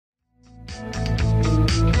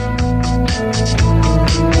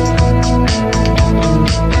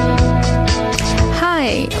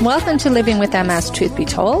Welcome to Living with MS, Truth Be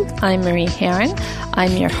Told. I'm Marie Herron.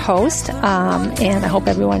 I'm your host, and I hope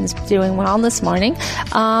everyone's doing well this morning.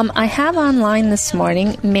 I have online this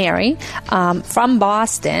morning Mary from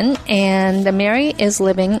Boston, and Mary is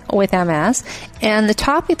living with MS. And the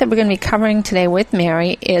topic that we're going to be covering today with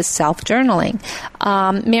Mary is self-journaling.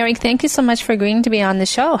 Mary, thank you so much for agreeing to be on the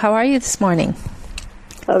show. How are you this morning?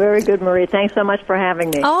 Oh, very good, Marie. Thanks so much for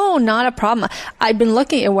having me. Oh, not a problem. I've been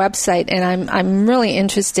looking at your website, and I'm really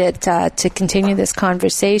interested to continue this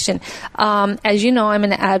conversation. As you know, I'm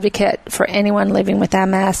an advocate for anyone living with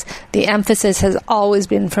MS. The emphasis has always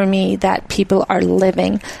been for me that people are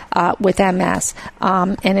living with MS.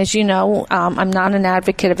 And as you know, I'm not an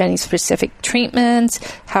advocate of any specific treatments.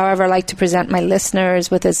 However, I like to present my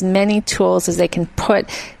listeners with as many tools as they can put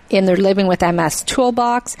in their Living with MS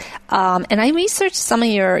toolbox. And I researched some of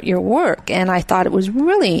your work, and I thought it was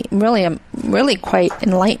really quite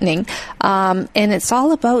enlightening. And it's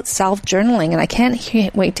all about self-journaling, and I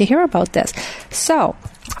can't wait to hear about this. So,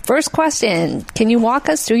 first question, can you walk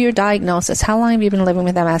us through your diagnosis? How long have you been living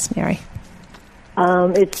with MS, Mary?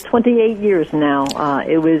 It's 28 years now.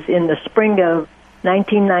 It was in the spring of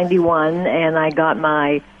 1991, and I got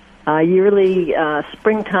my yearly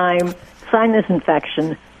springtime sinus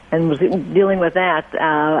infection and was dealing with that.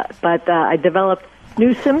 But I developed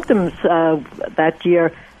new symptoms that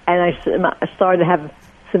year, and I started to have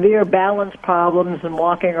severe balance problems and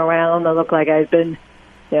walking around. I looked like I'd been,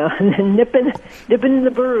 nipping in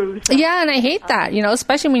the bruise. Yeah, and I hate that,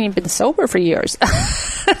 especially when you've been sober for years.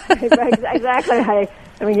 Exactly.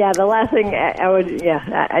 The last thing I would,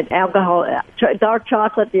 alcohol, dark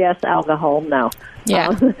chocolate, yes, alcohol, no. Yeah.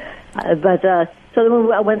 So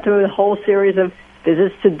then I went through a whole series of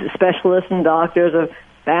visits to specialists and doctors of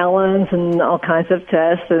balance and all kinds of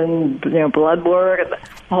tests and blood work, the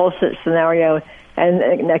whole scenario,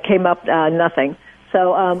 and that came up nothing.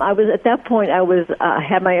 So I was at that point. I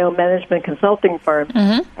had my own management consulting firm,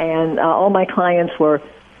 and all my clients were,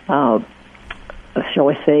 shall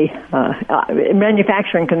we say,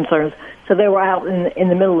 manufacturing concerns. So they were out in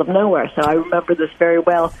the middle of nowhere. So I remember this very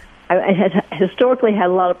well. I had historically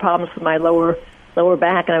had a lot of problems with my lower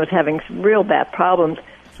back, and I was having some real bad problems.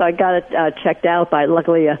 So I got it checked out by,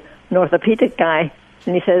 luckily, an orthopedic guy,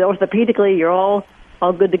 and he said, orthopedically, you're all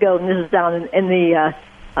good to go. And this is down in the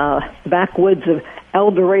backwoods of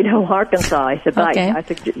El Dorado, Arkansas. I said, okay.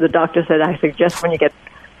 The doctor said, I suggest when you get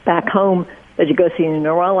back home that you go see a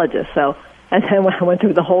neurologist. So, and then I went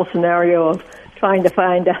through the whole scenario of trying to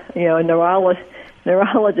find, a neurologist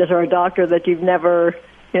or a doctor that you've never,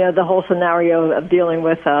 the whole scenario of dealing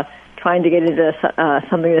with trying to get into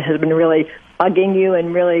something that has been really bugging you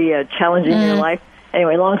and really challenging your life.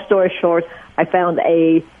 Anyway, long story short, I found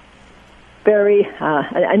a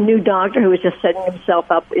new doctor who was just setting himself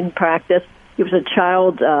up in practice. He was a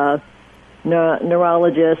child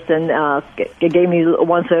neurologist, and gave me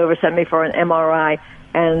once over, sent me for an MRI,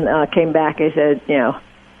 and came back. He said,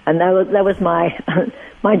 and that was my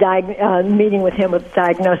meeting with him with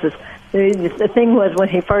diagnosis. The thing was, when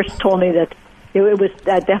he first told me that it was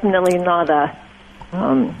definitely not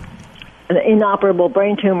an inoperable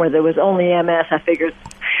brain tumor. There was only MS. I figured,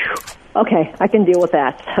 okay, I can deal with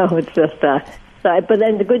that. So it's just, but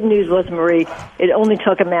then the good news was, Marie, it only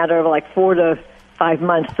took a matter of like 4 to 5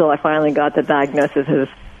 months till I finally got the diagnosis.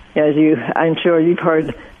 I'm sure you've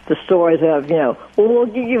heard the stories of, we'll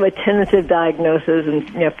give you a tentative diagnosis and,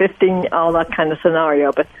 15, all that kind of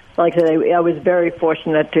scenario. But like I said, I was very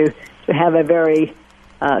fortunate to have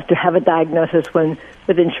to have a diagnosis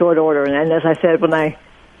within short order. And as I said, when I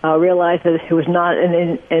realized that it was not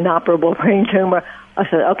an inoperable brain tumor, I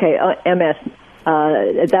said, okay, MS.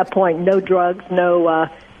 At that point, no drugs, no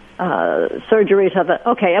surgeries. I thought,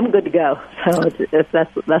 okay, I'm good to go. So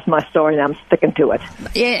that's my story, and I'm sticking to it.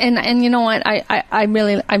 Yeah, and you know what? I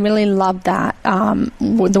really love that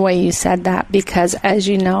the way you said that, because as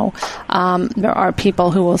you know, there are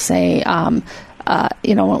people who will say,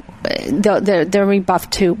 they're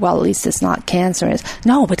rebuffed too. Well, at least it's not cancerous.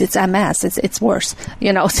 No, but it's MS. It's worse.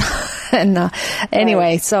 And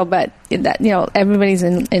anyway, right. So, but that everybody's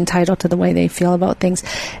entitled to the way they feel about things.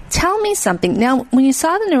 Tell me something. Now, when you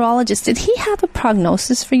saw the neurologist, did he have a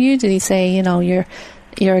prognosis for you? Did he say,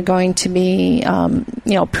 you're going to be,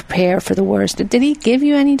 prepare for the worst? Did he give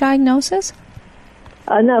you any diagnosis?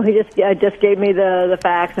 No, he just gave me the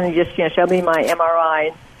facts, and he just showed me my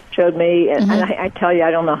MRI. Showed me, and I tell you,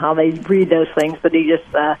 I don't know how they read those things, but he just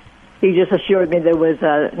assured me there was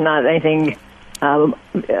not anything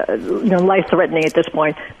life-threatening at this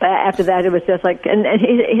point. But after that, it was just like, and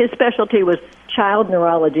his specialty was child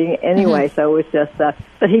neurology anyway, so it was just, but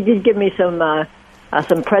he did give me some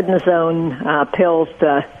prednisone pills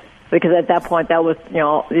to because at that point that was,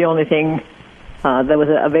 the only thing that was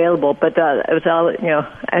available. But it was all,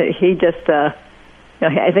 he just,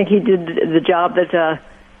 I think he did the job that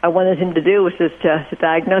I wanted him to do, was just to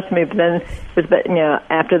diagnose me. But then it was,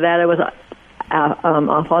 after that, I was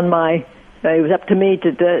off on my. It was up to me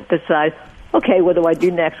to decide. Okay, what do I do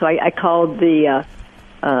next? So I called the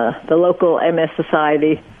local MS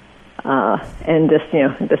society and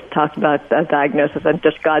just talked about diagnosis, and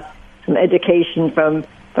just got some education from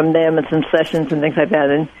them and some sessions and things like that,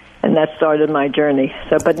 and that started my journey.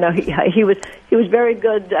 So, but no, he was very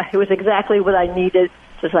good. He was exactly what I needed.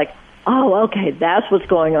 Just like, oh, okay, that's what's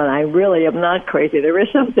going on. I really am not crazy. There is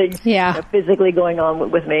something physically going on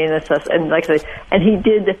with me, and like I say, and he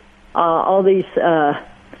did all these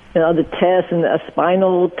the tests and a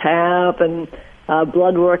spinal tap and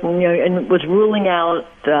blood work, and was ruling out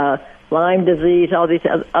Lyme disease, all these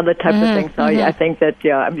other types of things. So I think that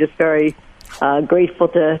I'm just very grateful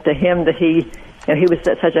to him that he was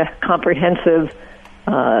such a comprehensive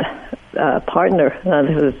partner.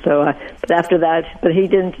 But after that, but he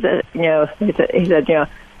didn't. He said,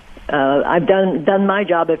 I've done my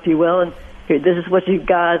job, if you will, and this is what you've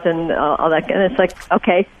got, and all that. And it's like,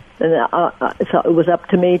 okay, and so it was up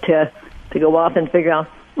to me to go off and figure out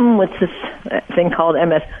what's this thing called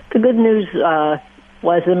MS. The good news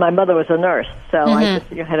was that my mother was a nurse, so I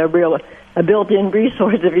just had a built-in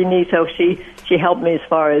resource if you need. So she helped me as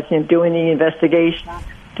far as doing the investigation,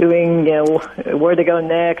 doing where to go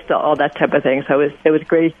next, all that type of thing. So it was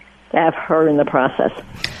great to have her in the process.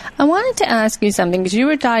 I wanted to ask you something, because you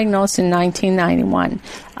were diagnosed in 1991,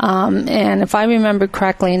 and if I remember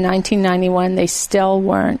correctly, in 1991 they still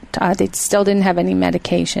didn't have any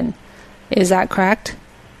medication. Is that correct?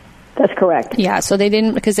 That's correct. Yeah, so they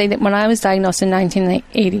didn't, because when I was diagnosed in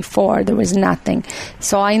 1984, there was nothing.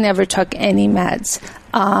 So I never took any meds.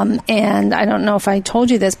 And I don't know if I told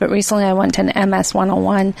you this, but recently I went to an MS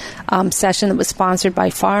 101 session that was sponsored by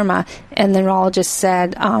Pharma, and the neurologist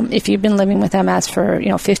said, if you've been living with MS for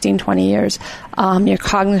 15, 20 years, your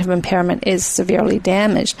cognitive impairment is severely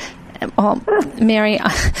damaged. Well, Mary,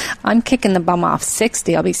 I'm kicking the bum off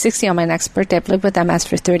 60. I'll be 60 on my next birthday. I've lived with MS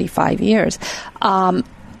for 35 years.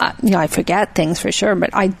 I forget things for sure, but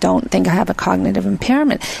I don't think I have a cognitive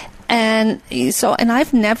impairment. And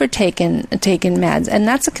I've never taken meds, and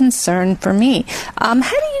that's a concern for me. How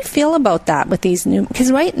do you feel about that with these new?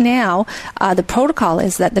 Because right now, the protocol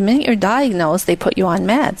is that the minute you're diagnosed, they put you on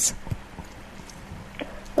meds.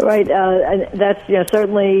 Right. And that's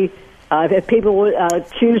certainly. If people would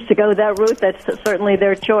choose to go that route, that's certainly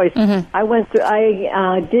their choice.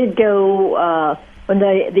 I did go when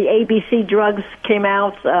the ABC drugs came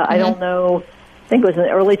out. I don't know. I think it was in the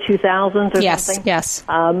early 2000s or something. Yes.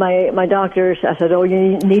 My doctor, I said, "Oh,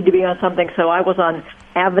 you need to be on something." So I was on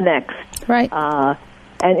Avonex. Right.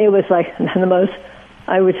 And it was like the most.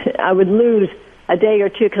 I would lose a day or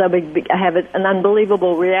two because I have an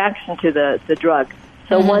unbelievable reaction to the drug.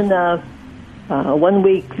 So one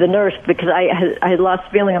week, the nurse, because I had lost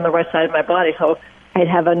feeling on the right side of my body, so I'd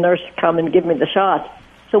have a nurse come and give me the shot.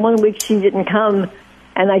 So one week she didn't come,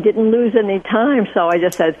 and I didn't lose any time, so I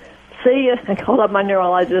just said, "See ya." I called up my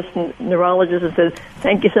neurologist and said,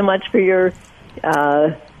 "Thank you so much for your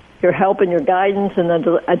help and your guidance and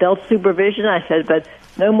the adult supervision." I said, "But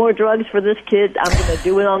no more drugs for this kid. I'm going to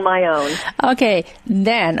do it on my own." Okay,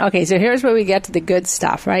 so here's where we get to the good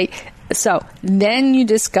stuff, right? So then you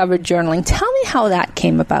discovered journaling. Tell me how that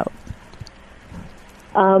came about.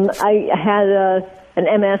 I had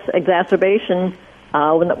an MS exacerbation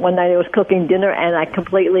one night I was cooking dinner, and I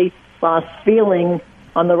completely lost feeling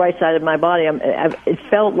on the right side of my body. It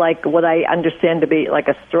felt like what I understand to be like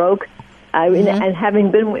a stroke. And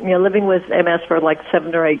having been living with MS for like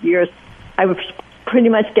 7 or 8 years, I was pretty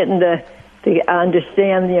much getting to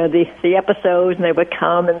understand the episodes, and they would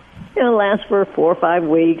come and last for 4 or 5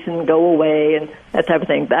 weeks and go away and that type of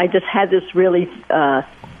thing. But I just had this really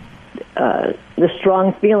this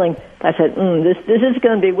strong feeling. I said, this is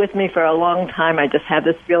going to be with me for a long time. I just have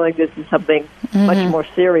this feeling this is something much more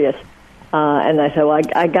serious. And I said, well,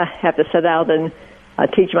 I have to set out and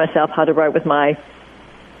teach myself how to write with my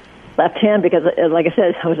left hand, because, like I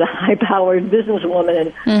said, I was a high-powered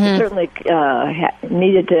businesswoman, and certainly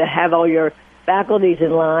needed to have all your faculties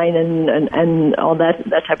in line and all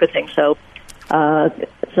that type of thing. So I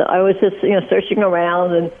was just searching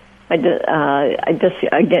around, and I just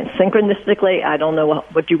again synchronistically. I don't know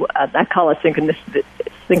what you I call it synchronicity.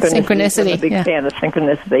 I'm a big fan of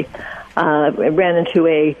synchronicity. I ran into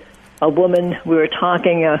a woman. We were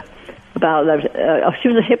talking about. She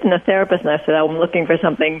was a hypnotherapist, and I said, I'm looking for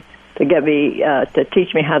something to get me to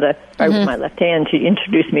teach me how to write with my left hand. She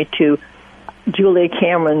introduced me to Julia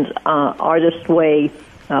Cameron's Artist Way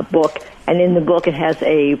book, and in the book it has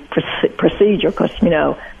a procedure, because,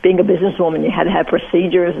 being a businesswoman, you had to have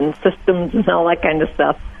procedures and systems and all that kind of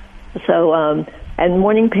stuff. So, and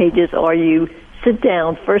morning pages are you sit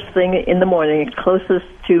down first thing in the morning, as closest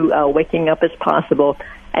to waking up as possible,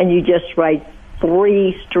 and you just write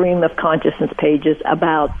 3 stream of consciousness pages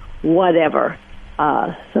about whatever.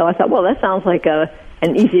 So I thought, well, that sounds like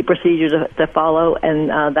an easy procedure to follow, and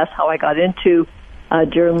that's how I got into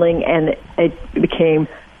journaling, and it became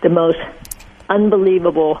the most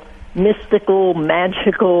unbelievable, mystical,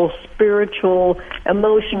 magical, spiritual,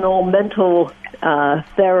 emotional, mental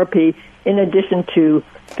therapy, in addition to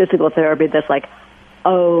physical therapy. That's like,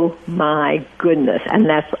 oh my goodness, and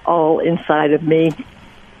that's all inside of me.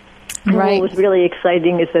 Right. What was really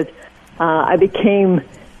exciting is that I became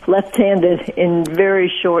left-handed in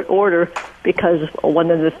very short order, because one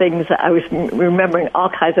of the things I was remembering all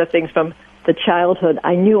kinds of things from the childhood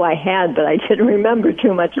I knew I had, but I didn't remember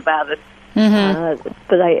too much about it.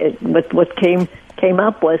 Mm-hmm. But what came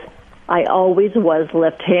up was I always was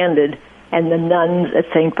left-handed, and the nuns at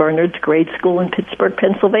St. Bernard's Grade School in Pittsburgh,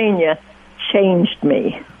 Pennsylvania, changed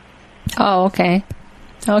me. Oh, okay.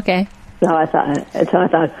 Okay. So I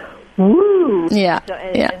thought, woo! Yeah. So,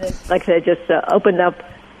 and it, like I said, just opened up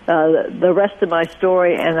the rest of my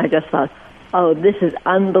story, and I just thought, oh, this is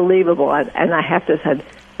unbelievable. And I have to said,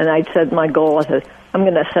 and I said my goal, I said, I'm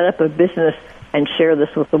going to set up a business and share this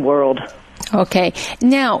with the world. Okay.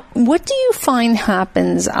 Now, what do you find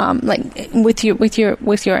happens, like with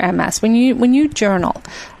your MS when you journal?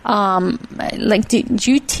 Like,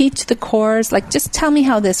 do you teach the course? Like, just tell me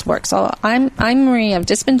how this works. So, I'm Marie. I've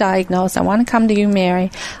just been diagnosed. I want to come to you,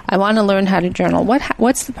 Mary. I want to learn how to journal.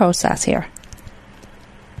 What's the process here?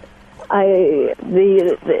 I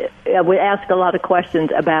would ask a lot of questions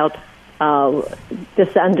about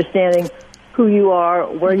just understanding who you are,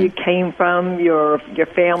 where you came from, your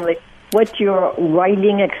family, what your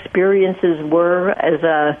writing experiences were as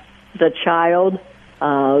a child,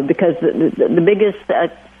 because the biggest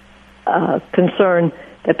concern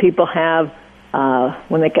that people have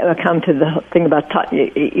when they come to the thing about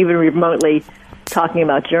even remotely talking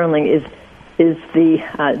about journaling is the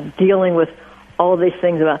dealing with all these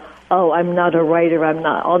things about, oh, I'm not a writer, I'm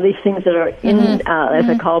not, all these things that are in, as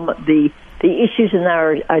I call them, the issues in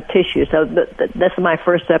our tissue. So that's my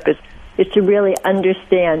first step is to really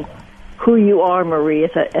understand who you are, Marie,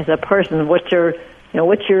 as a person. What's your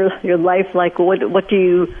life like? What do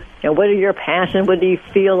you what are your passions? What do you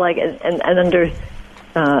feel like? And understand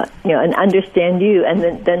you,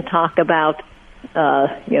 and then talk about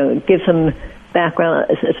give some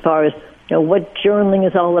background as far as what journaling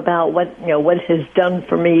is all about. What it has done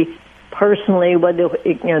for me personally. What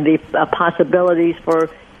the possibilities for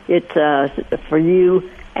it for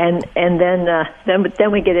you, and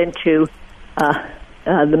then we get into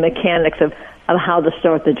the mechanics of how to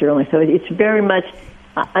start the journaling. So it's very much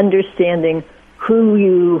understanding who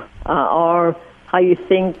you are, how you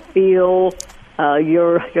think, feel,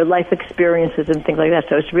 your life experiences and things like that.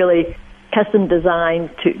 So it's really custom designed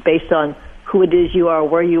based on who it is you are,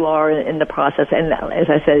 where you are in the process. And as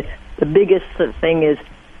I said, the biggest thing is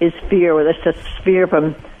fear. Well, there's just fear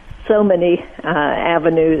from so many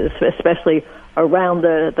avenues, especially around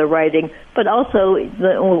the writing. But also,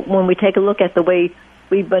 when we take a look at the way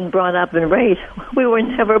we've been brought up and raised, we were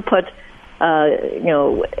never put,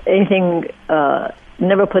 anything,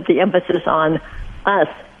 never put the emphasis on us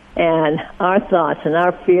and our thoughts and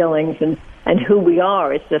our feelings and who we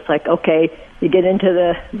are. It's just like, okay, you get into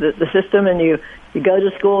the system and you go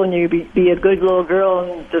to school and you be a good little girl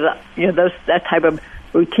and that type of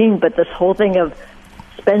routine. But this whole thing of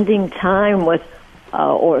spending time with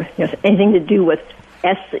or anything to do with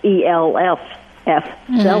SELF,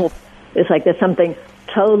 self, is like there's something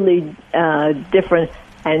totally different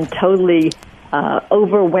and totally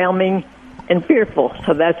overwhelming and fearful.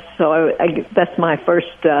 So that's my first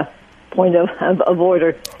point of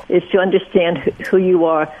order, is to understand who you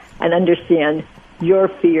are and understand your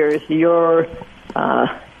fears, your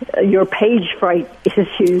page fright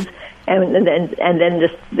issues, and then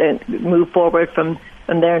just move forward from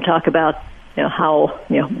there and talk about how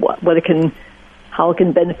how it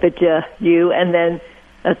can benefit you, and then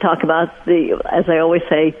talk about as I always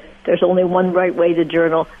say, there's only one right way to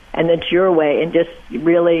journal, and it's your way, and just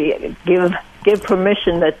really give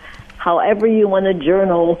permission that however you want to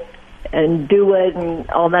journal and do it and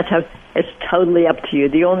all that stuff, it's totally up to you.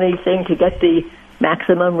 The only thing to get the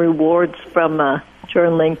maximum rewards from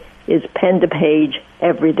journaling is pen to page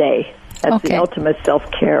every day. That's the ultimate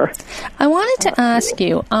self-care. I wanted to ask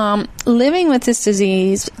you, living with this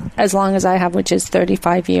disease as long as I have, which is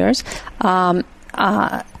 35 years, and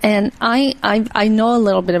I know a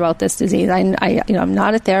little bit about this disease. I'm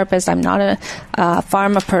not a therapist. I'm not a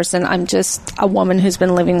pharma person. I'm just a woman who's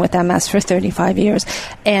been living with MS for 35 years.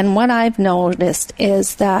 And what I've noticed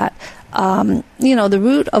is that the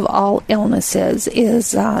root of all illnesses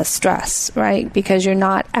is stress, right? Because you're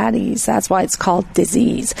not at ease. That's why it's called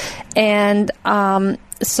disease. And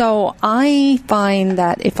so I find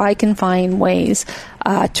that if I can find ways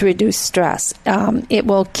to reduce stress, it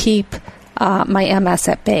will keep my MS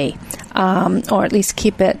at bay, or at least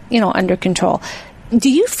keep it, under control. Do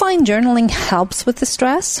you find journaling helps with the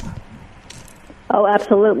stress? Oh,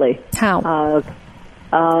 absolutely. How?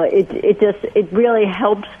 It really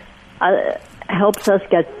helps us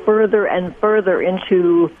get further and further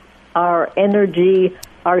into our energy,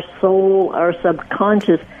 our soul, our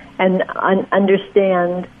subconscious, and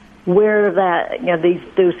understand where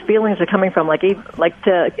those feelings are coming from. Like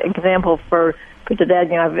to example for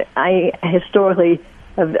today, I historically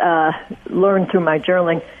have learned through my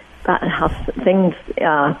journaling about how things.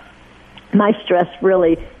 My stress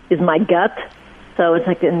really is my gut. So it's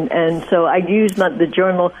like, and so I use the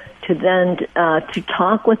journal to then to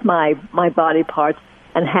talk with my body parts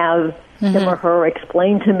and have him or her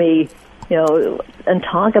explain to me, and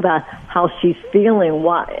talk about how she's feeling,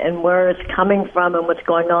 what and where it's coming from, and what's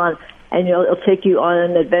going on, and it'll take you on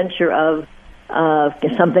an adventure of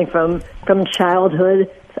something from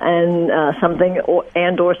childhood and something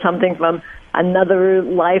or something from another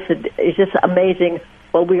life. It's just amazing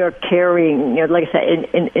what we are carrying. Like I said,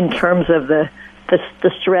 in terms of the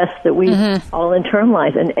stress that we all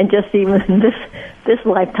internalize, and just even this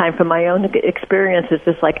lifetime from my own experience, it's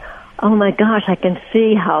just like, oh my gosh, I can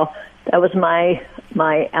see how that was my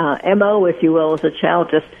MO, if you will, as a child,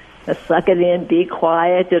 just suck it in, be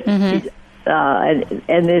quiet, and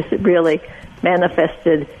this really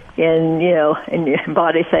manifested in your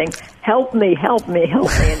body saying, help me,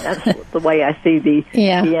 and that's the way I see the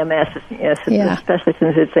MS, especially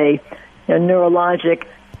since it's a neurologic.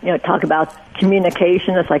 Talk about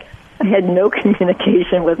communication. It's like I had no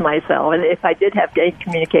communication with myself, and if I did have any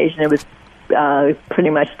communication, it was pretty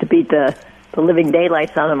much to beat the living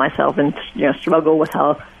daylights out of myself and struggle with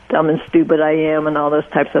how dumb and stupid I am and all those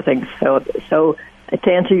types of things. So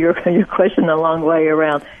to answer your question a long way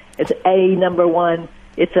around, it's number one.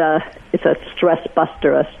 It's a stress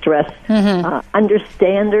buster, a stress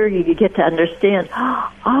understander. You get to understand.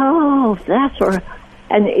 Oh, that's where.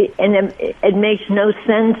 And it makes no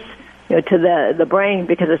sense, to the brain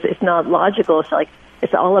because it's not logical. It's like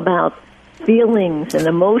it's all about feelings and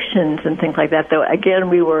emotions and things like that. Though again,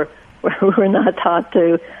 we were not taught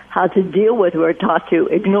how to deal with. We were taught to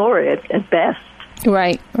ignore it at best.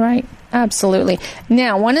 Right. Absolutely.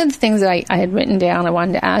 Now, one of the things that I had written down, I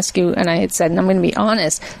wanted to ask you, and I had said, and I'm going to be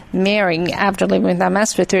honest, Mary, after living with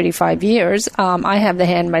MS for 35 years, I have the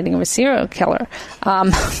handwriting of a serial killer.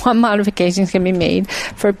 What modifications can be made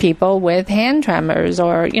for people with hand tremors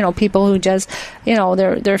or, people who just,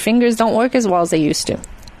 their fingers don't work as well as they used to?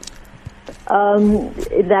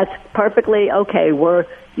 That's perfectly okay.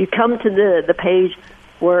 You come to the page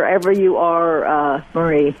wherever you are,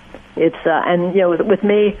 Marie. It's, with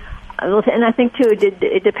me, and I think, too,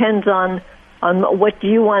 it depends on what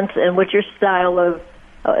you want and what your style of,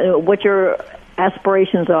 what your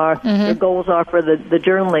aspirations are, your goals are for the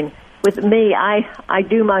journaling. With me, I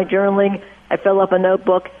do my journaling, I fill up a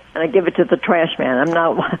notebook, and I give it to the trash man. I'm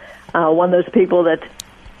not one of those people that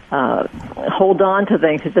hold on to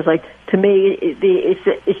things. It's just like, to me,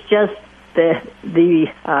 it's just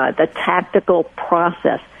the tactical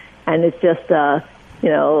process, and it's just, none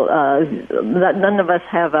of us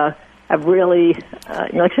have really,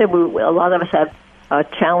 like I said, a lot of us have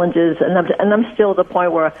challenges, and I'm still at the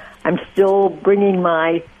point where I'm still bringing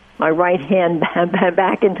my right hand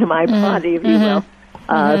back into my body, if you will.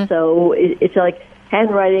 So it's like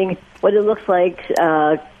handwriting, what it looks like,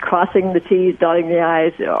 crossing the T's, dotting the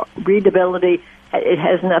I's, readability. It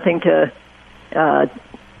has nothing to do.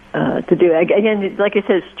 Again, like I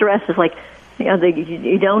said, stress is like,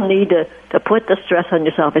 you don't need to put the stress on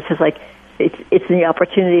yourself. It's just like it's the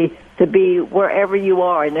opportunity to be wherever you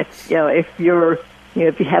are, and if you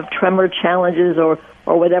have tremor challenges or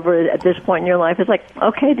whatever at this point in your life, it's like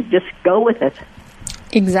okay to just go with it.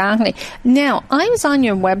 Exactly. Now, I was on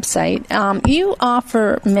your website. You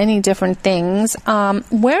offer many different things.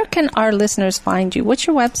 Where can our listeners find you? What's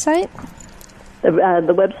your website? The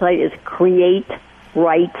website is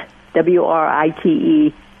createwrite,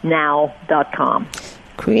 WRITE, now.com.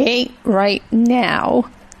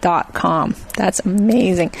 createwrightnow.com. cathartic.com. That's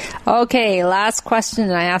amazing. Okay, last question,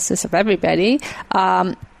 and I ask this of everybody.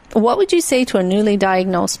 What would you say to a newly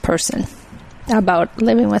diagnosed person about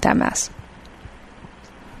living with MS?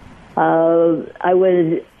 I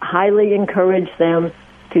would highly encourage them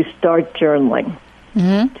to start journaling,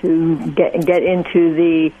 to get into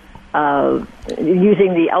the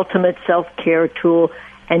using the ultimate self-care tool,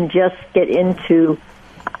 and just get into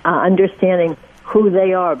understanding who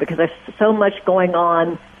they are, because there's so much going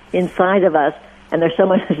on inside of us, and there's so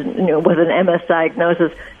much, with an MS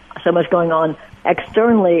diagnosis, so much going on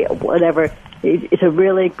externally, whatever. It's a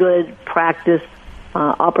really good practice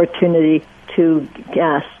opportunity to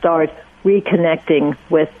start reconnecting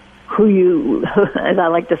with who you, as I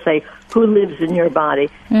like to say, who lives in your body,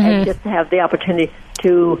 and just to have the opportunity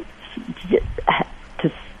to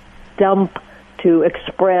dump, to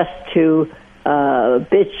express, to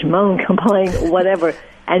bitch, moan, complain, whatever,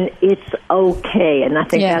 and it's okay. And I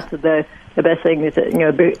think that's the best thing is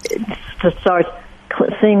to start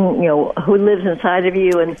seeing who lives inside of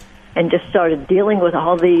you, and just start dealing with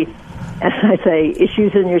all the, as I say,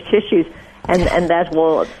 issues in your tissues. And that's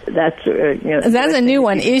a new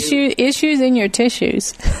one. Issues in your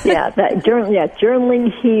tissues.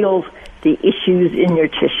 Journaling heals the issues in your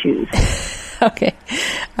tissues. Okay.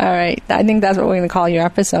 All right. I think that's what we're going to call your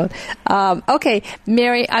episode. Okay.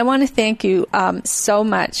 Mary, I want to thank you so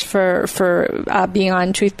much for being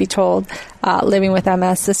on Truth Be Told, Living with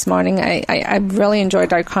MS this morning. I really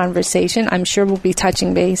enjoyed our conversation. I'm sure we'll be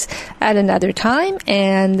touching base at another time.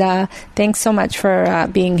 And thanks so much for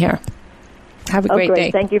being here. Have a great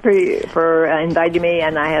day. Thank you for inviting me,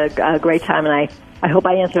 and I had a great time, and I hope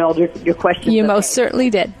I answered all your questions. You most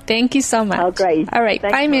certainly did. Thank you so much. Oh, great. All right.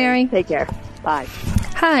 Thanks, bye, Mary. Take care. Bye.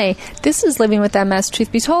 Hi, this is Living with MS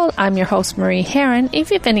Truth Be Told. I'm your host, Marie Herron.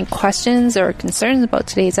 If you have any questions or concerns about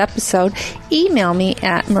today's episode, email me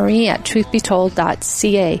at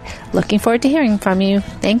marie@truthbetold.ca. Looking forward to hearing from you.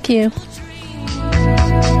 Thank you.